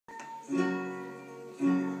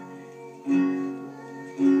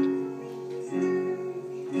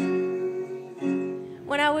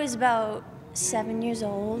When I was about 7 years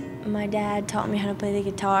old, my dad taught me how to play the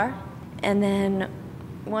guitar. And then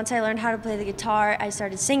once I learned how to play the guitar, I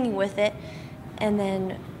started singing with it. And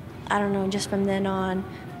then, I don't know, just from then on,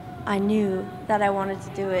 I knew that I wanted to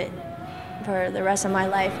do it for the rest of my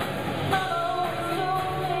life.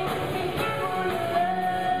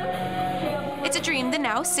 It's a dream the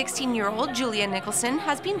now 16-year-old Julia Nicholson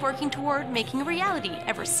has been working toward making a reality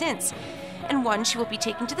ever since, and one she will be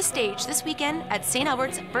taking to the stage this weekend at St.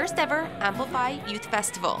 Albert's first ever Amplify Youth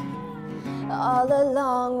Festival. All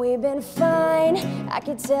along we've been fine, I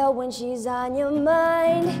could tell when she's on your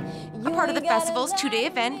mind. A part of the festival's two-day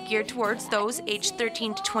event geared towards those aged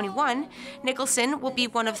 13 to 21, Nicholson will be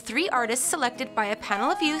one of 3 artists selected by a panel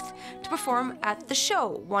of youth to perform at the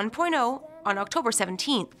show 1.0 on October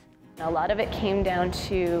 17th. A lot of it came down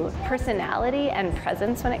to personality and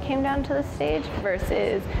presence when it came down to the stage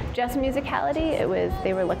versus just musicality.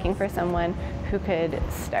 They were looking for someone who could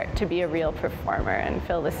start to be a real performer and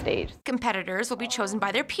fill the stage. Competitors will be chosen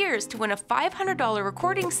by their peers to win a $500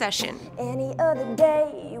 recording session. Any other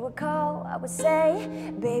day you would call, I would say,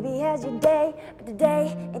 baby, how's your day? But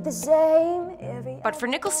today ain't the same. But for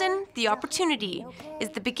Nicholson, the opportunity is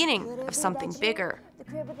the beginning of something bigger.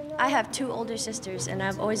 I have 2 older sisters, and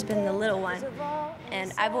I've always been the little one.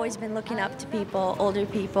 And I've always been looking up to people, older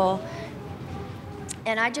people.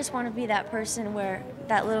 And I just want to be that person where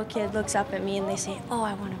that little kid looks up at me and they say, oh,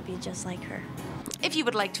 I want to be just like her. If you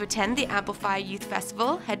would like to attend the Amplify Youth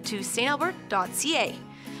Festival, head to stalbert.ca.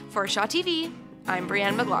 For Shaw TV, I'm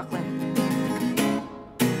Breanne McLachlan.